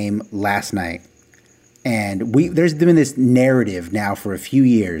after the game last night, and there's been this narrative now for a few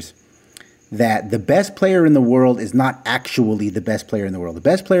years that the best player in the world is not actually the best player in the world. The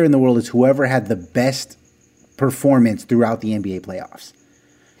best player in the world is whoever had the best performance throughout the NBA playoffs.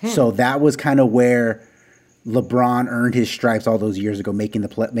 So that was kind of where LeBron earned his stripes all those years ago, making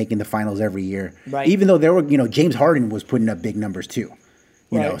the finals every year. Right. Even though there were, James Harden was putting up big numbers too,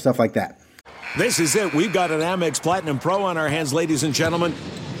 stuff like that. This is it. We've got an Amex Platinum Pro on our hands, ladies and gentlemen.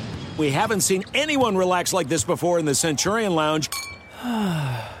 We haven't seen anyone relax like this before in the Centurion Lounge.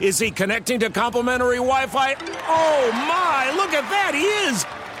 Is he connecting to complimentary Wi-Fi? Oh my, look at that, he is!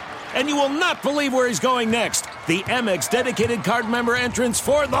 And you will not believe where he's going next. The Amex dedicated card member entrance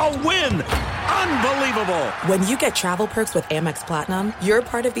for the win. Unbelievable. When you get travel perks with Amex Platinum, you're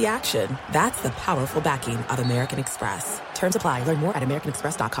part of the action. That's the powerful backing of American Express. Terms apply. Learn more at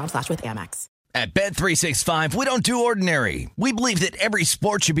americanexpress.com/withAmex. At Bet365, we don't do ordinary. We believe that every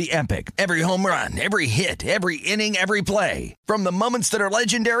sport should be epic. Every home run, every hit, every inning, every play. From the moments that are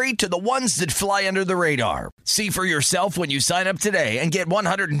legendary to the ones that fly under the radar. See for yourself when you sign up today and get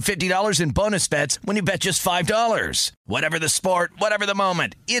 $150 in bonus bets when you bet just $5. Whatever the sport, whatever the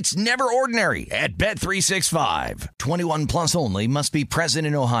moment, it's never ordinary at Bet365. 21 plus only. Must be present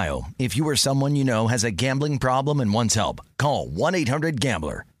in Ohio. If you or someone you know has a gambling problem and wants help, call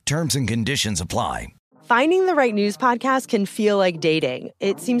 1-800-GAMBLER. Terms and conditions apply. Finding the right news podcast can feel like dating.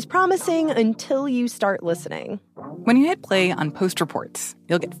 It seems promising until you start listening. When you hit play on Post Reports,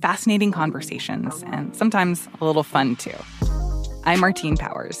 you'll get fascinating conversations and sometimes a little fun, too. I'm Martine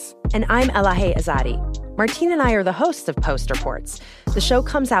Powers. And I'm Elahe Azadi. Martine and I are the hosts of Post Reports. The show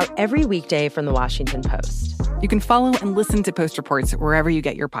comes out every weekday from the Washington Post. You can follow and listen to Post Reports wherever you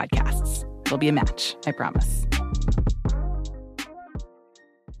get your podcasts. It'll be a match, I promise.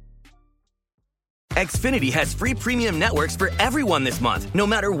 Xfinity has free premium networks for everyone this month, no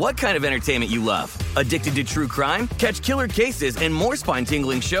matter what kind of entertainment you love. Addicted to true crime? Catch killer cases and more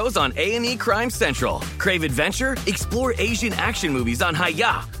spine-tingling shows on A&E Crime Central. Crave adventure? Explore Asian action movies on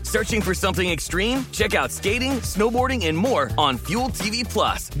Hi-Ya. Searching for something extreme? Check out skating, snowboarding, and more on Fuel TV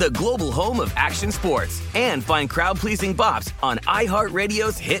Plus, the global home of action sports. And find crowd-pleasing bops on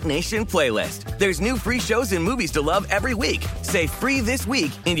iHeartRadio's Hit Nation playlist. There's new free shows and movies to love every week. Say free this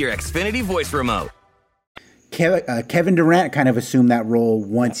week in your Xfinity voice remote. Kevin Durant kind of assumed that role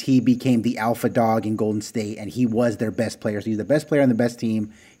once he became the alpha dog in Golden State, and he was their best player. So he's the best player on the best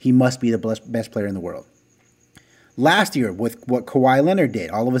team. He must be the best player in the world. Last year, with what Kawhi Leonard did,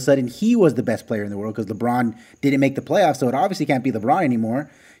 all of a sudden he was the best player in the world because LeBron didn't make the playoffs, so it obviously can't be LeBron anymore.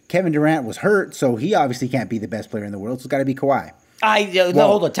 Kevin Durant was hurt, so he obviously can't be the best player in the world, so it's got to be Kawhi.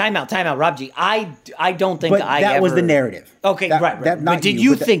 Hold on, time out, Rob G. I don't think that was the narrative. Okay, right. But did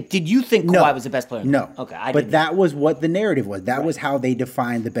you think Kawhi was the best player? No. Okay, but that was what the narrative was. That was how they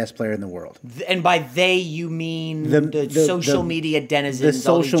defined the best player in the world. And by they, you mean the social media denizens, the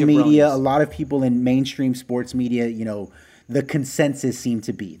social media. A lot of people in mainstream sports media, the consensus seemed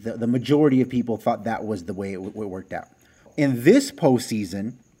to be the majority of people thought that was the way it worked out. In this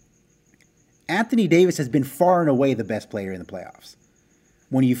postseason, Anthony Davis has been far and away the best player in the playoffs.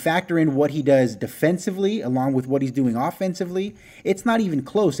 When you factor in what he does defensively along with what he's doing offensively, it's not even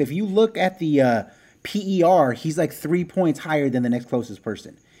close. If you look at the PER, he's like 3 points higher than the next closest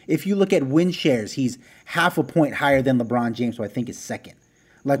person. If you look at win shares, he's half a point higher than LeBron James, who I think is second.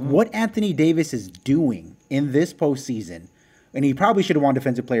 What Anthony Davis is doing in this postseason, and he probably should have won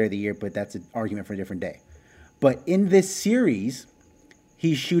Defensive Player of the Year, but that's an argument for a different day. But in this series,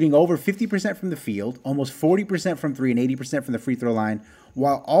 he's shooting over 50% from the field, almost 40% from three, and 80% from the free throw line,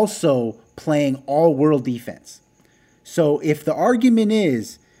 while also playing all-world defense. So if the argument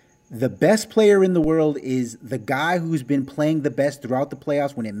is the best player in the world is the guy who's been playing the best throughout the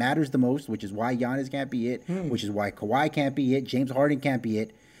playoffs when it matters the most, which is why Giannis can't be it, which is why Kawhi can't be it, James Harden can't be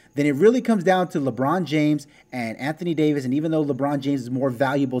it, then it really comes down to LeBron James and Anthony Davis. And even though LeBron James is more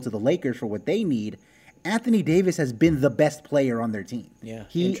valuable to the Lakers for what they need, Anthony Davis has been the best player on their team. Yeah,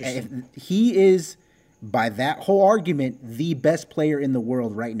 he is, by that whole argument, the best player in the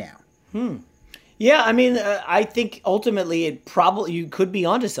world right now. Yeah, I mean, I think ultimately you could be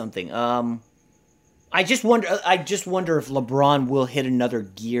onto something. I just wonder if LeBron will hit another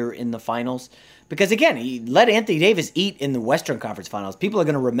gear in the finals. Because, again, he let Anthony Davis eat in the Western Conference Finals. People are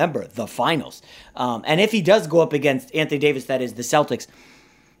going to remember the finals. And if he does go up against Anthony Davis, that is the Celtics,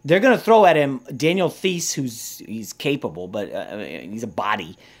 they're going to throw at him Daniel Theis, he's capable, but he's a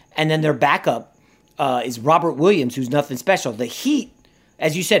body. And then their backup is Robert Williams, who's nothing special. The Heat,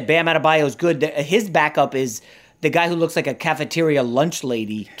 as you said, Bam Adebayo is good. His backup is the guy who looks like a cafeteria lunch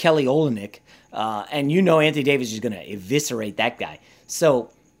lady, Kelly Olynyk. And Anthony Davis is going to eviscerate that guy. So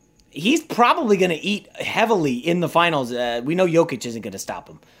he's probably going to eat heavily in the finals. We know Jokic isn't going to stop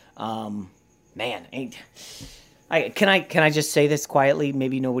him. Can I just say this quietly?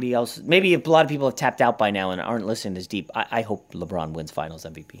 Maybe nobody else. Maybe a lot of people have tapped out by now and aren't listening as deep. I hope LeBron wins Finals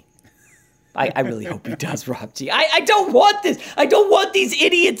MVP. I really hope he does, Rob G. I don't want this. I don't want these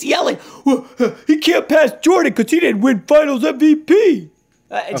idiots yelling, well, he can't pass Jordan because he didn't win Finals MVP.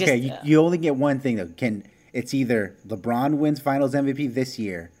 You only get one thing, though. It's either LeBron wins Finals MVP this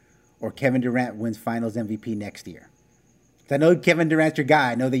year or Kevin Durant wins Finals MVP next year. I know Kevin Durant's your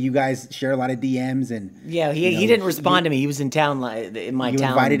guy. I know that you guys share a lot of DMs and he didn't respond to me. He was in town in my town. You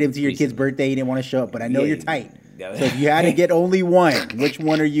invited him to your kid's birthday. He didn't want to show up, but I know you're tight. So if you had to get only one, which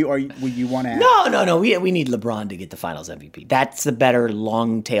one would you want to have? No. We need LeBron to get the Finals MVP. That's the better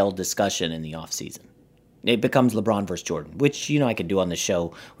long-tail discussion in the offseason. It becomes LeBron versus Jordan, which I can do on the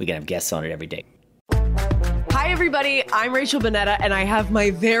show. We can have guests on it every day. Hi, everybody. I'm Rachel Bonnetta, and I have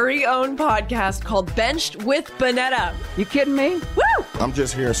my very own podcast called Benched with Bonnetta. You kidding me? Woo! I'm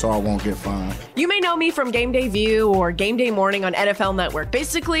just here so I won't get fined. You may know me from Game Day View or Game Day Morning on NFL Network.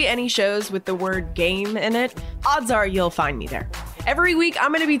 Basically, any shows with the word game in it, odds are you'll find me there. Every week,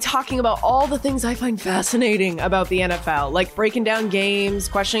 I'm going to be talking about all the things I find fascinating about the NFL, like breaking down games,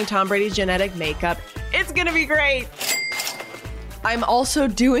 questioning Tom Brady's genetic makeup. It's going to be great. I'm also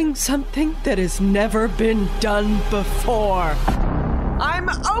doing something that has never been done before. I'm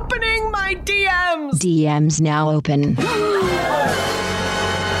opening my DMs. DMs now open.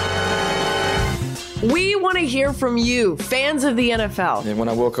 We want to hear from you, fans of the NFL. And when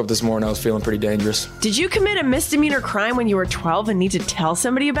I woke up this morning, I was feeling pretty dangerous. Did you commit a misdemeanor crime when you were 12 and need to tell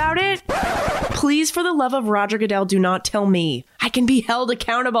somebody about it? Please, for the love of Roger Goodell, do not tell me. I can be held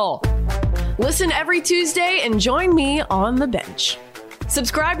accountable. Listen every Tuesday and join me on the bench.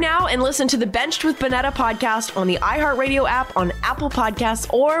 Subscribe now and listen to the Benched with Bonnetta podcast on the iHeartRadio app, on Apple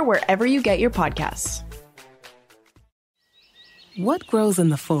Podcasts, or wherever you get your podcasts. What grows in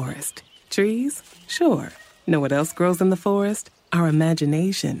the forest? Trees? Sure. Know what else grows in the forest? Our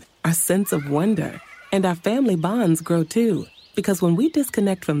imagination, our sense of wonder, and our family bonds grow too. Because when we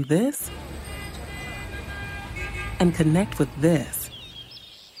disconnect from this and connect with this,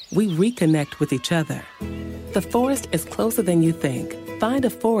 we reconnect with each other. The forest is closer than you think. Find a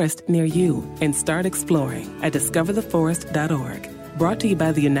forest near you and start exploring at discovertheforest.org. Brought to you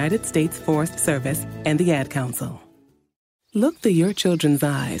by the United States Forest Service and the Ad Council. Look through your children's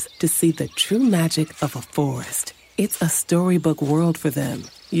eyes to see the true magic of a forest. It's a storybook world for them.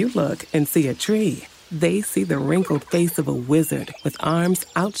 You look and see a tree. They see the wrinkled face of a wizard with arms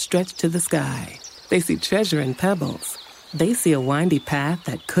outstretched to the sky. They see treasure in pebbles. They see a windy path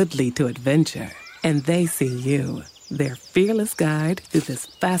that could lead to adventure. And they see you, their fearless guide through this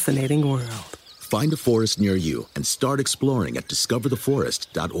fascinating world. Find a forest near you and start exploring at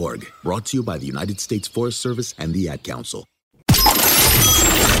discovertheforest.org. Brought to you by the United States Forest Service and the Ad Council.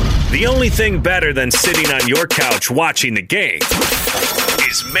 The only thing better than sitting on your couch watching the game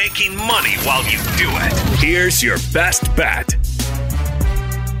is making money while you do it. Here's your best bet.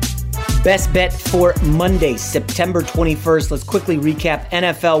 Best bet for Monday, September 21st. Let's quickly recap.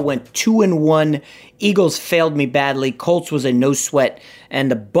 NFL went 2-1. Eagles failed me badly. Colts was a no sweat.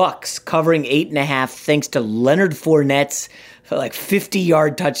 And the Bucks covering 8.5 thanks to Leonard Fournette's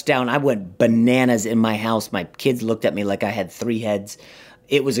 50-yard touchdown. I went bananas in my house. My kids looked at me like I had 3 heads.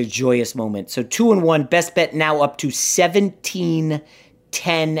 It was a joyous moment. So 2-1. Best bet now up to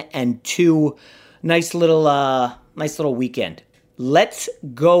 17-10-2. Nice little weekend. Let's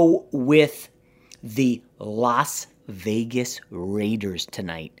go with the Las Vegas Raiders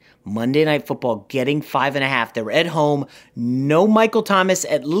tonight. Monday Night Football getting 5.5. They're at home. No Michael Thomas.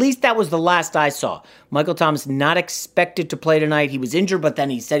 At least that was the last I saw. Michael Thomas not expected to play tonight. He was injured, but then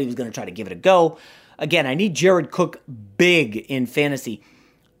he said he was going to try to give it a go. Again, I need Jared Cook big in fantasy.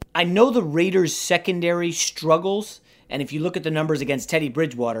 I know the Raiders' secondary struggles. And if you look at the numbers against Teddy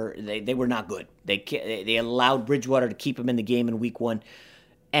Bridgewater, they were not good. They allowed Bridgewater to keep him in the game in week 1.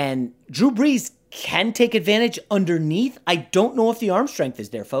 And Drew Brees can take advantage underneath. I don't know if the arm strength is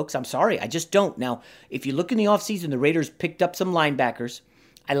there, folks. I'm sorry. I just don't. Now, if you look in the offseason, the Raiders picked up some linebackers.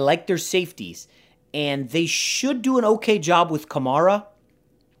 I like their safeties. And they should do an okay job with Kamara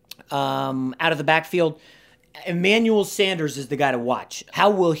out of the backfield. Emmanuel Sanders is the guy to watch. How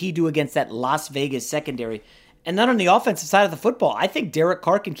will he do against that Las Vegas secondary? And then on the offensive side of the football, I think Derek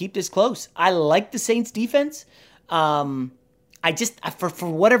Carr can keep this close. I like the Saints defense. For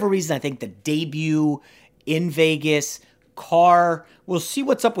whatever reason, I think the debut in Vegas, Carr, we'll see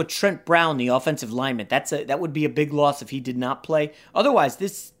what's up with Trent Brown, the offensive lineman. That would be a big loss if he did not play. Otherwise,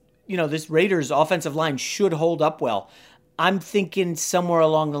 this Raiders offensive line should hold up well. I'm thinking somewhere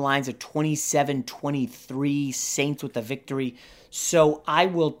along the lines of 27-23, Saints with the victory. So I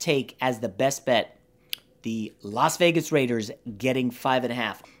will take as the best bet the Las Vegas Raiders getting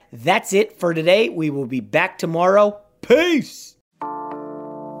 5.5. That's it for today. We will be back tomorrow. Peace!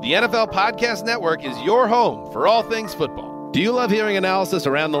 The NFL Podcast Network is your home for all things football. Do you love hearing analysis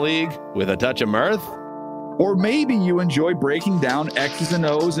around the league with a touch of mirth? Or maybe you enjoy breaking down X's and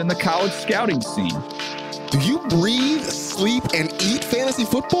O's in the college scouting scene. Do you breathe, sleep, and eat fantasy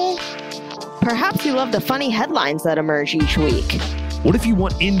football? Perhaps you love the funny headlines that emerge each week. What if you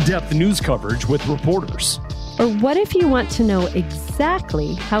want in-depth news coverage with reporters? Or what if you want to know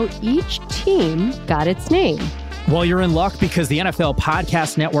exactly how each team got its name? Well, you're in luck because the NFL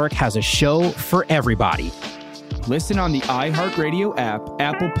Podcast Network has a show for everybody. Listen on the iHeartRadio app,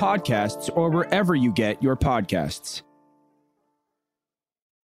 Apple Podcasts, or wherever you get your podcasts.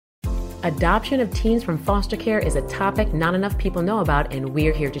 Adoption of teens from foster care is a topic not enough people know about, and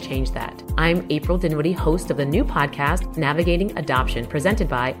we're here to change that. I'm April Dinwiddie, host of the new podcast, Navigating Adoption, presented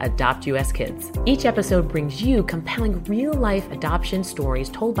by Adopt US Kids. Each episode brings you compelling real-life adoption stories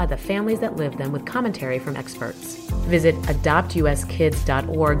told by the families that live them with commentary from experts. Visit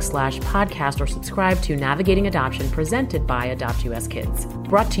adoptuskids.org/podcast or subscribe to Navigating Adoption, presented by Adopt US Kids.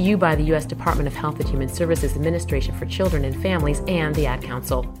 Brought to you by the U.S. Department of Health and Human Services Administration for Children and Families and the Ad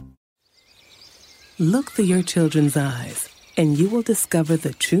Council. Look through your children's eyes, and you will discover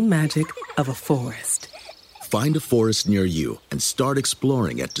the true magic of a forest. Find a forest near you and start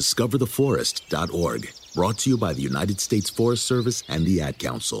exploring at discovertheforest.org. Brought to you by the United States Forest Service and the Ad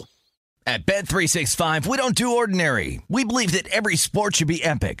Council. At Bet365, we don't do ordinary. We believe that every sport should be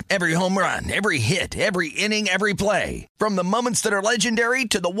epic. Every home run, every hit, every inning, every play. From the moments that are legendary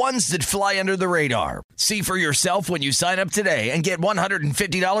to the ones that fly under the radar. See for yourself when you sign up today and get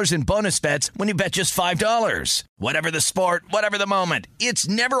 $150 in bonus bets when you bet just $5. Whatever the sport, whatever the moment, it's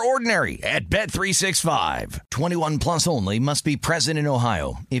never ordinary at Bet365. 21 plus only. Must be present in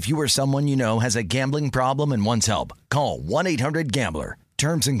Ohio. If you or someone you know has a gambling problem and wants help, call 1-800-GAMBLER.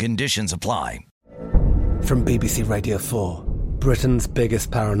 Terms and conditions apply. From BBC Radio 4, Britain's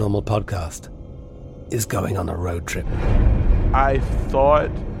biggest paranormal podcast is going on a road trip. I thought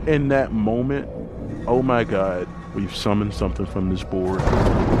in that moment, oh my God, we've summoned something from this board.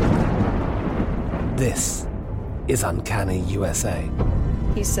 This is Uncanny USA.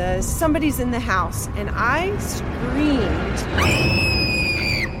 He says, somebody's in the house, and I screamed.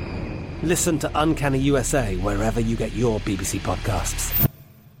 Listen to Uncanny USA wherever you get your BBC podcasts,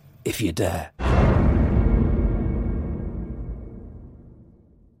 if you dare.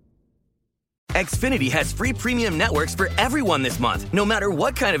 Xfinity has free premium networks for everyone this month, no matter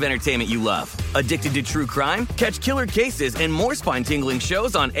what kind of entertainment you love. Addicted to true crime? Catch killer cases and more spine-tingling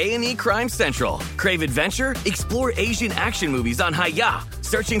shows on A&E Crime Central. Crave adventure? Explore Asian action movies on Hi-Ya.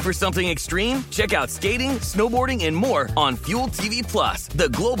 Searching for something extreme? Check out skating, snowboarding, and more on Fuel TV Plus, the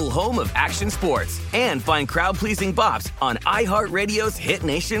global home of action sports. And find crowd-pleasing bops on iHeartRadio's Hit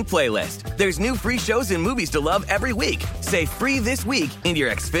Nation playlist. There's new free shows and movies to love every week. Say free this week in your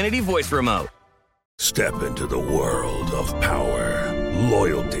Xfinity voice remote. Step into the world of power,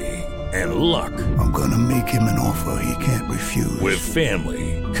 loyalty, and luck. I'm gonna make him an offer he can't refuse. With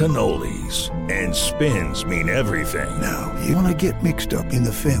family, cannolis, and spins mean everything. Now, you wanna get mixed up in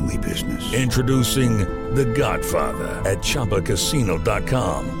the family business. Introducing The Godfather at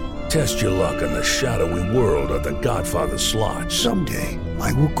ChumbaCasino.com. Test your luck in the shadowy world of The Godfather slot. Someday,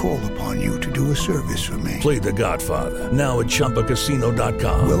 I will call upon you to do a service for me. Play The Godfather, now at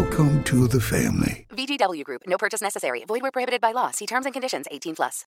ChumbaCasino.com. Welcome to the family. VGW Group. No purchase necessary. Void where prohibited by law. See terms and conditions. 18+.